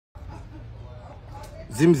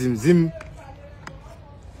Zim, zim, zim.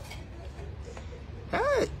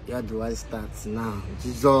 Hey, where do I start now?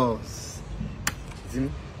 Jesus.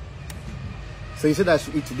 Zim. So you said I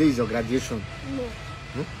should eat today is your graduation? No.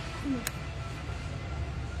 Hmm? No.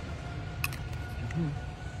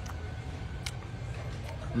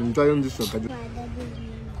 I'm enjoying this your graduation.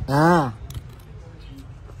 Ah.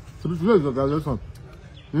 So today is your graduation?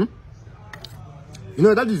 Hmm? You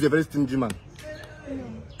know, that is a very stingy man. No.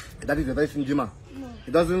 That is a very stingy man. No.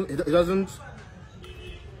 He doesn't. He's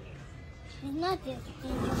not a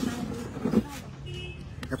stingy man.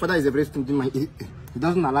 Your father is a very stingy man. He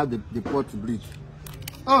doesn't allow the poor to breathe.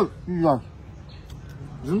 Oh, yeah.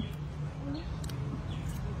 Hmm?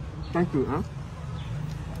 Thank you, huh?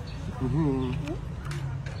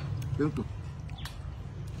 Thank you.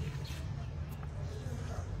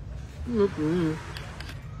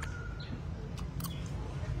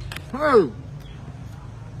 Hey!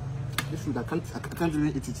 This food, I can't really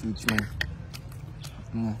eat it with my...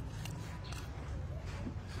 No.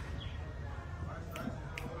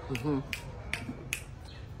 You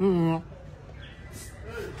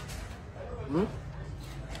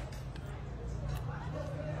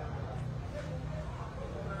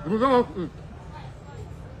don't want to eat.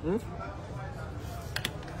 You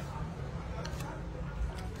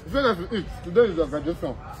said I should eat. Today is your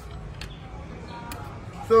graduation.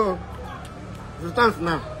 So, it's time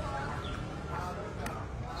now.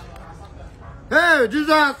 Hey,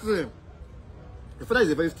 Jesus! Your father is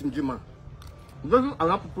a very stingy man. He doesn't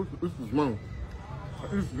allow people to eat his money.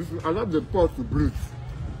 He allow the poor to breathe.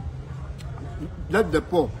 Let the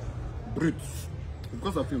poor breathe.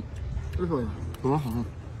 Because of him. Come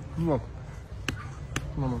on.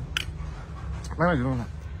 Come on. Why you don't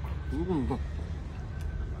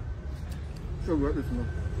So what is now?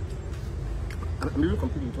 I'm even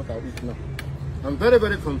confused with what I eat now. I'm very,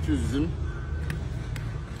 very confused.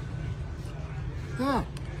 Yeah.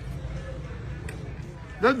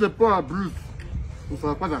 Let the poor breathe. With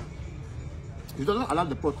our father. He doesn't allow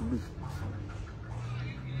the poor to breathe.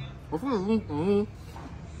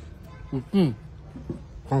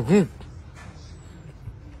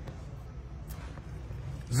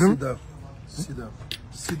 Sit down. Sit down.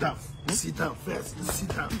 Sit down. Sit down first. Sit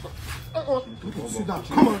down. Sit down.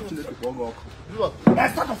 Come on.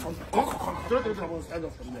 Let's start off from there. Start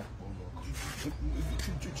off from there.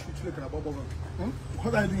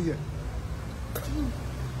 What are you doing here?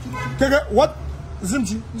 Keke, what?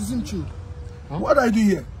 Zimchi. Huh? What are you doing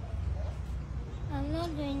here? I'm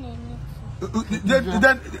not doing anything.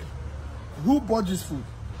 Then, who bought this food?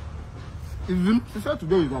 She said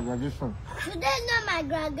today is her graduation. Today is not my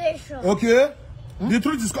graduation. Okay. The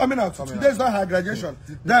truth is coming out. Today is not her graduation.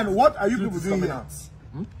 Then what are you people doing here?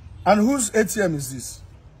 And whose ATM is this?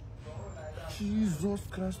 Jesus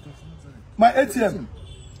Christ. My ATM.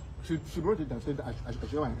 She brought it and said I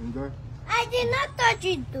should enjoy. I did not touch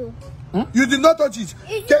it though. You did not touch it.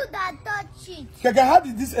 It's you that touched it. Keke, how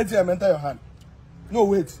did this ATM enter your hand? No,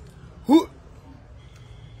 wait. Who?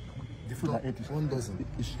 The food I ate is 1 dozen.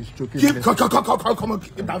 It's choking. Come on,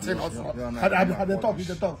 keep dancing also. At the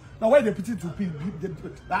top, Now why they put it to peel?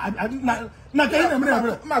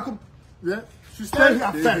 Yeah. She stay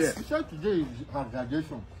here first. She said today is her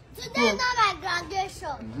graduation. Today is not my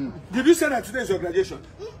graduation. Did you say that today is your graduation?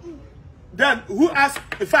 Then who asked?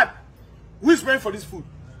 In fact, who is paying for this food?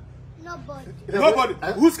 Nobody.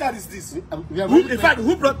 Whose card is this? We In fact,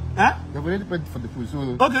 who brought? Huh? We have already paid for the food. So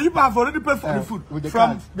Okay, you have already paid for the food. With the from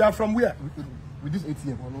card. they are from where? With this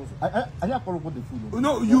ATM. I didn't call for the food.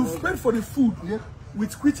 No, you've paid for the food. Yeah.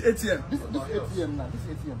 With which ATM? This ATM now. This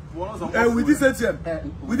ATM. With this ATM.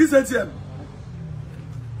 With this ATM.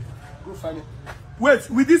 Go find it. Wait,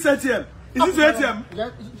 with this ATM. Is this your ATM?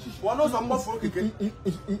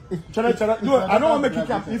 No, I don't want to make you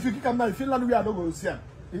come. If you kick him now, in Finland, we are not going to see him.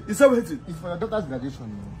 He said waiting. It's for your daughter's graduation.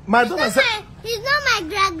 My daughter said. It's not my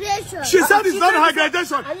graduation. She said it's not her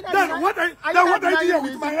graduation. Then what I do here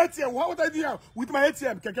with my ATM? What I do here with my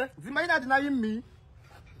ATM, Keke? Zimaina denying me.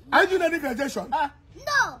 Are you doing any graduation?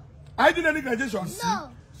 No. Are you doing any graduation?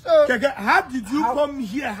 No. So, Keke, how did you come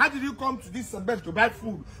here? How did you come to this bank to buy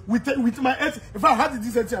food with my ATM? In fact, how did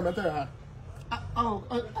this ATM enter your hand?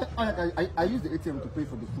 I use the ATM to pay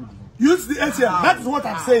for the food. Use the ATM. That is what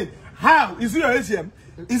I'm saying. How? Is it your ATM?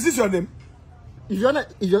 Is this your name? Is your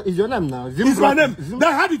name now? It's my name. Then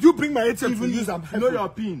how did you bring my ATM to use and know your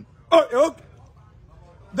PIN? Oh, okay.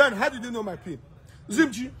 Then how did you know my PIN?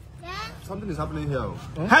 Zimchi? Yeah? Something is happening here.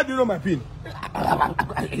 Huh? How do you know my PIN?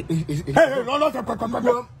 Hey, no,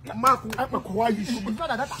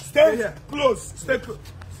 Stay here. Close. Stay close.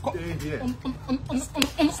 Stay here.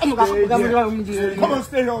 Come on,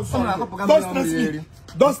 stay here. Don't stress me.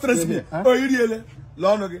 Don't stress me. Oh, you really?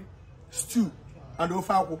 Long stew and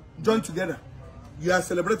ofako join together. You are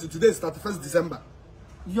celebrating today is 31st December.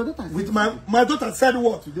 Your daughter with my daughter said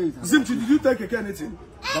what? Today Zimchi, did you tell Keke anything?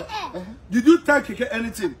 Did you tell Keke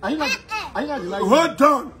anything? Are you not denying? Hold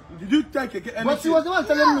on. Did you tell Keke anything? But she was the one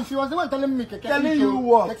telling me. She was the one telling me. Keke telling you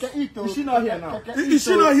what? Keke eat. Is she not here now? Is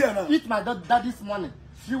she not here now? Eat my daddy's money.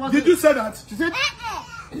 She was. Did you say that? She said.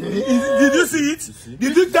 Did you see it?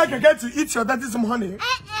 Did you tell Keke to eat your daddy's money?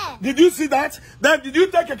 Did you see that? Then did you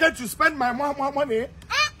tell Keke to spend my money?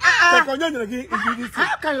 How can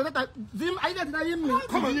your daughter? Zim, are you not denying me?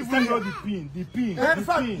 Come on, you tell know the pin. The pin.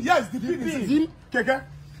 Yes, the pin is Zim. Keke.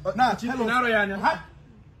 Now, Zim, are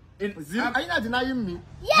you not denying me?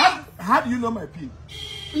 Yes. How do you know my pin?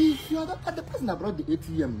 If you're the person that brought the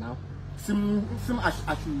ATM now, Sim, move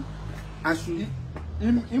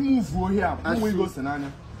over here.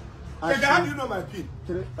 Keke, how do you know my pin?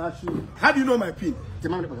 How do you know my pin?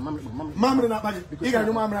 Mama na bagi. Iga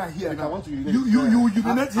no mama here. You not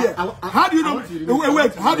here. How do you know?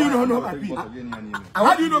 Wait. How do you know my pin?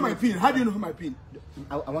 How do you know my pin? How do you know my pin?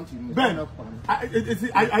 I want to. Ben,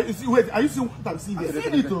 wait. Are you seeing what I'm seeing here?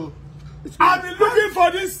 I've been looking for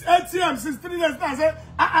this ATM since 3 days now. I said,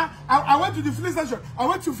 I went to the filling station. I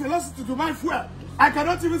went to Velocity to buy fuel. I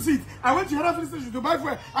cannot even see it. I went to another filling station to buy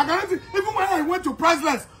fuel. I cannot even when I went to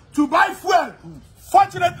Priceless to buy fuel.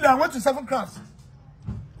 Fortunately, I went to 7 Crowns.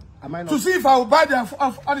 To see if I will buy their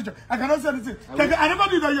furniture. I cannot say anything. Okay. I never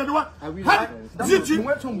knew that you're the one. Are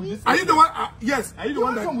you the one? Yes. Are you the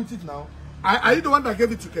one that with it now? Are you the one that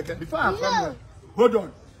gave it to Keke? Before I No. Hold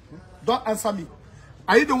on. Don't answer me.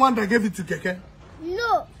 Are you the one that gave it to Keke?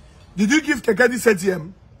 No. Did you give Keke this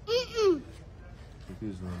ATM?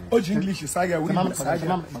 Oh, English is Saga.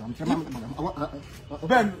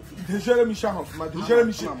 Ben, Jeremy Shahoff.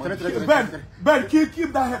 Ben,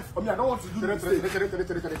 keep that head for me. I don't want to do this.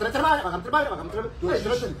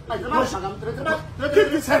 Keep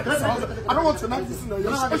this head. I don't want to knock this in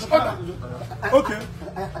your face.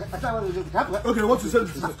 Okay, what you said?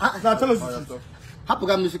 Now tell us the truth.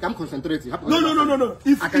 I'm concentrating. No.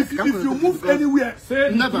 If you move anywhere,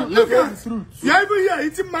 never. You're even here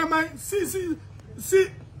eating my mind. See.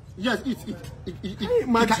 Yes, eat. You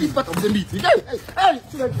can eat part of the meat. Hey,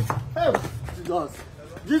 Jesus.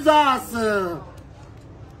 Jesus.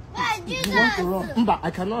 You want to run? Mba,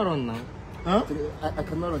 I cannot run now. Huh? I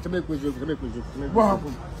cannot run. What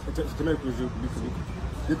happened?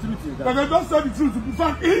 The truth is that. But don't say the truth. In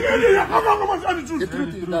fact, come on, say the truth. The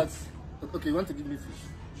truth is that. Okay, you want to give me fish?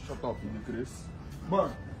 Shut up, you Grace. Boy,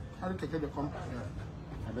 how do you take the come?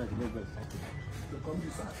 I beg. Come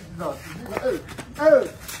this side.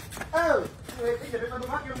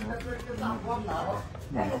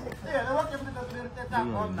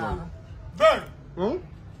 Ben!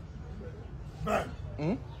 Ben!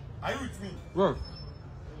 Are you with me? What?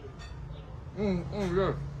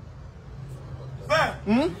 Yeah. Ben!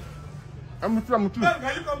 I'm with you. Ben,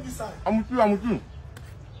 can you come this side? I'm with you.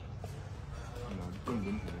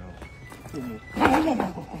 Come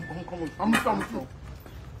on.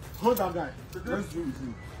 Hold that guy. Let's do it with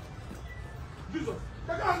you. Jesus!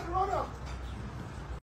 Take out, run up!